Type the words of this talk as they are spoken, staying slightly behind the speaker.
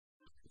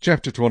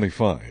Chapter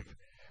 25.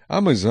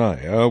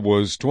 Amaziah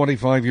was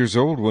 25 years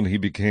old when he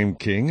became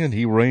king, and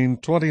he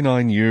reigned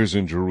 29 years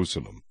in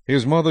Jerusalem.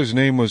 His mother's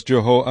name was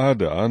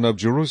Jehoaddan of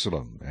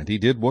Jerusalem, and he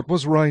did what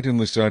was right in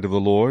the sight of the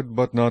Lord,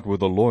 but not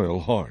with a loyal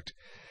heart.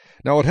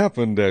 Now it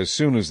happened, as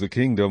soon as the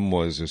kingdom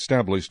was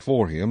established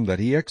for him, that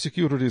he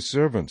executed his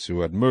servants who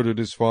had murdered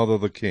his father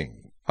the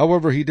king.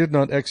 However, he did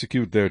not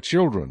execute their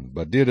children,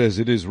 but did as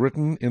it is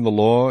written in the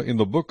law in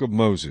the book of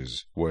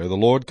Moses, where the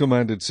Lord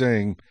commanded,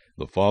 saying,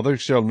 The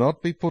fathers shall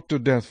not be put to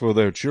death for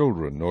their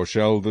children, nor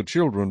shall the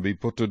children be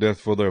put to death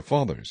for their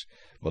fathers,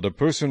 but a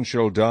person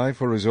shall die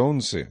for his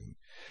own sin.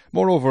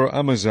 Moreover,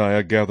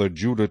 Amaziah gathered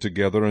Judah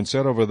together, and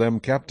set over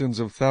them captains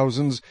of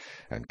thousands,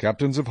 and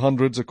captains of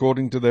hundreds,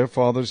 according to their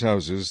fathers'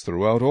 houses,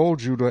 throughout all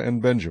Judah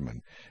and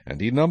Benjamin.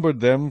 And he numbered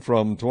them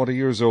from 20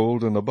 years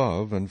old and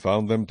above, and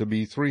found them to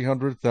be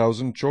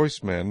 300,000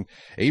 choice men,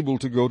 able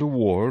to go to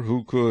war,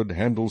 who could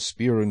handle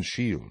spear and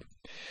shield.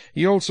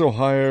 He also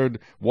hired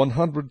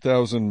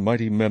 100,000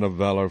 mighty men of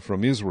valor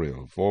from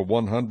Israel, for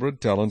 100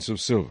 talents of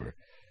silver.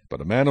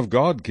 But a man of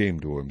God came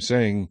to him,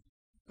 saying,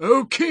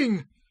 O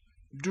king,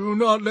 do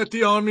not let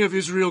the army of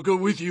Israel go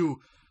with you,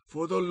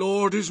 for the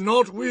Lord is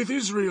not with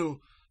Israel,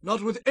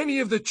 not with any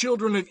of the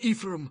children of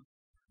Ephraim.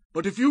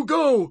 But if you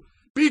go,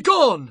 be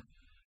gone,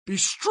 be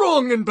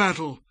strong in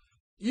battle.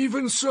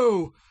 Even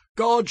so,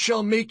 God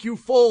shall make you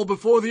fall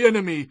before the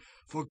enemy,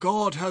 for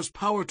God has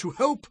power to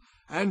help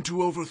and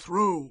to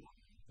overthrow.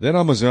 Then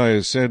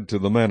Amaziah said to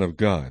the man of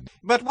God,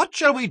 But what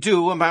shall we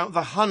do about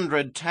the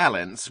 100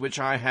 talents which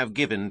I have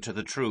given to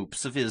the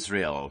troops of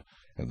Israel?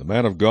 And the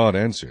man of God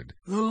answered,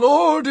 The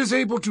Lord is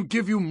able to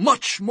give you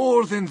much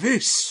more than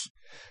this.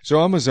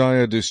 So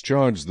Amaziah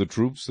discharged the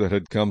troops that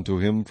had come to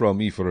him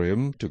from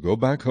Ephraim to go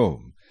back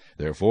home.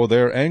 Therefore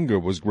their anger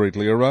was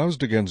greatly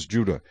aroused against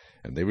Judah,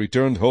 and they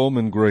returned home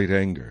in great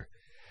anger.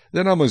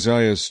 Then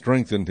Amaziah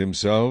strengthened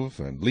himself,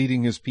 and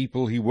leading his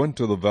people, he went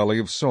to the valley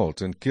of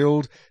Salt, and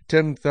killed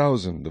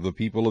 10,000 of the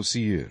people of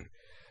Seir.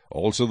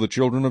 Also the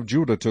children of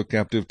Judah took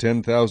captive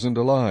 10,000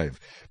 alive,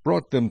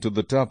 brought them to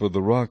the top of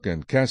the rock,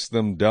 and cast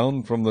them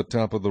down from the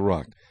top of the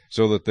rock,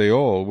 so that they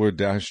all were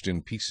dashed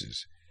in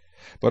pieces.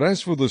 But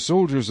as for the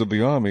soldiers of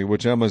the army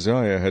which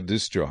Amaziah had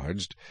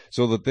discharged,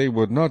 so that they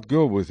would not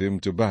go with him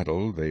to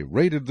battle, they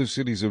raided the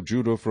cities of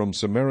Judah from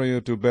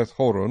Samaria to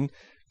Beth-horon,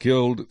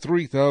 killed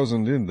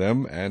 3,000 in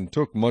them, and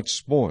took much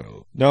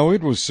spoil. Now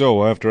it was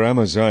so, after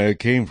Amaziah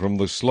came from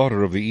the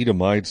slaughter of the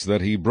Edomites,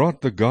 that he brought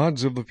the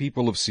gods of the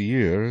people of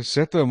Seir,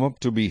 set them up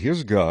to be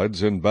his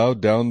gods, and bowed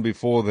down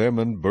before them,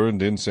 and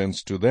burned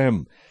incense to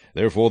them.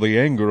 Therefore the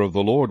anger of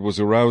the Lord was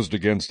aroused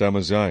against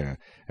Amaziah,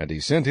 and he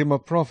sent him a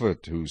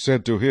prophet, who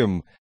said to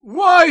him,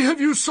 Why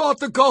have you sought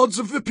the gods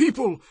of the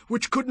people,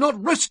 which could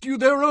not rescue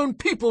their own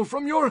people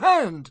from your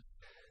hand?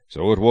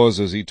 So it was,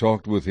 as he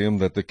talked with him,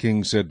 that the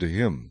king said to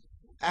him,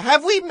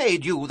 Have we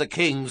made you the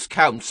king's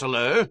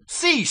counselor?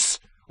 Cease!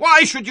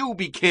 Why should you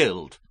be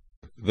killed?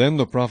 Then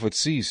the prophet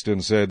ceased,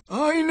 and said,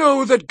 I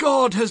know that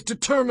God has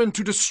determined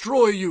to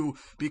destroy you,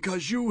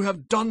 because you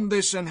have done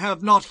this and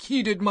have not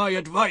heeded my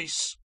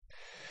advice.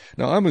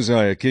 Now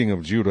Amaziah king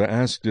of Judah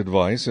asked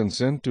advice, and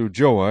sent to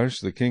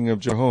Joash the king of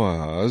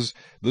Jehoahaz,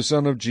 the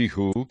son of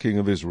Jehu, king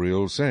of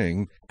Israel,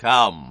 saying,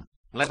 Come,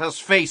 let us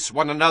face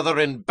one another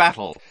in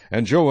battle.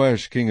 And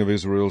Joash king of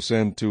Israel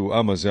sent to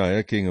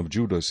Amaziah king of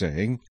Judah,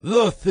 saying,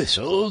 The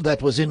thistle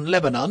that was in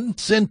Lebanon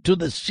sent to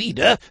the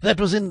cedar that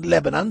was in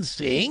Lebanon,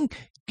 saying,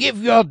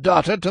 Give your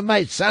daughter to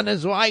my son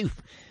as wife.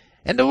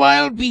 And a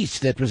wild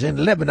beast that was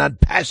in Lebanon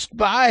passed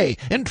by,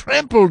 and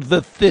trampled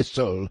the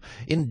thistle.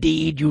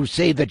 Indeed, you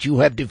say that you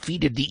have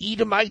defeated the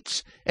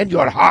Edomites, and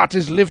your heart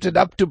is lifted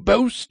up to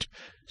boast.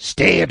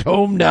 Stay at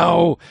home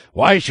now.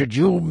 Why should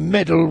you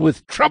meddle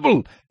with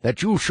trouble,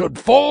 that you should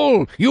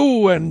fall,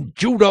 you and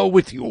Judah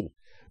with you?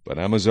 But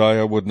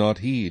Amaziah would not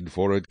heed,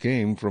 for it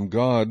came from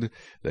God,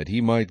 that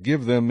he might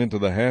give them into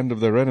the hand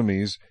of their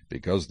enemies,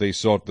 because they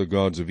sought the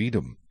gods of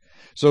Edom.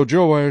 So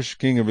Joash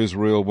king of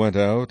Israel went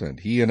out, and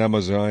he and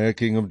Amaziah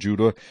king of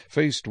Judah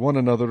faced one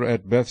another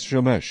at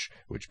Beth-shemesh,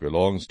 which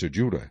belongs to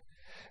Judah.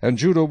 And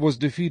Judah was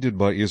defeated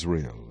by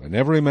Israel, and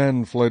every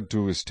man fled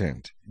to his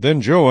tent.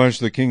 Then Joash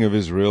the king of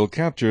Israel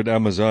captured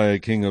Amaziah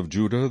king of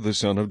Judah, the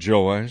son of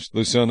Joash,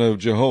 the son of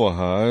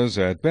Jehoahaz,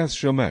 at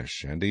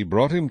Beth-shemesh, and he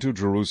brought him to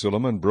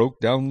Jerusalem, and broke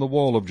down the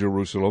wall of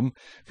Jerusalem,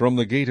 from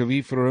the gate of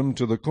Ephraim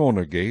to the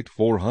corner gate,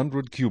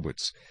 400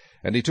 cubits.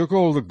 And he took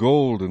all the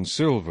gold and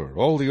silver,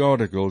 all the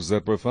articles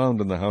that were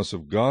found in the house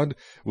of God,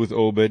 with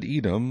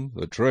Obed-Edom,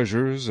 the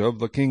treasures of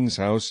the king's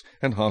house,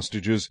 and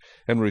hostages,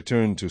 and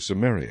returned to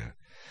Samaria.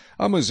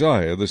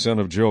 Amaziah the son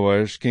of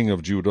Joash king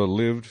of Judah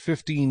lived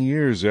 15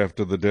 years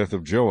after the death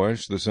of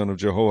Joash the son of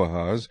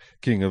Jehoahaz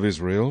king of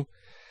Israel.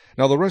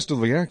 Now the rest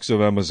of the acts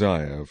of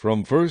Amaziah,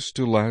 from first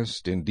to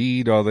last,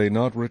 indeed are they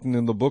not written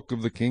in the book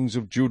of the kings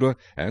of Judah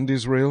and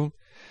Israel?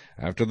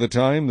 After the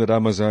time that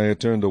Amaziah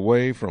turned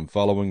away from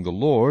following the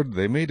Lord,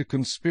 they made a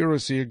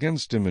conspiracy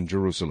against him in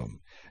Jerusalem,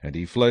 and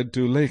he fled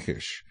to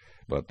Lachish.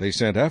 But they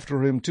sent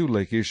after him to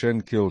Lachish,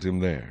 and killed him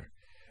there.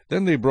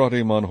 Then they brought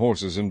him on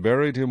horses, and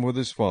buried him with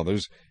his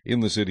fathers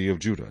in the city of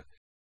Judah.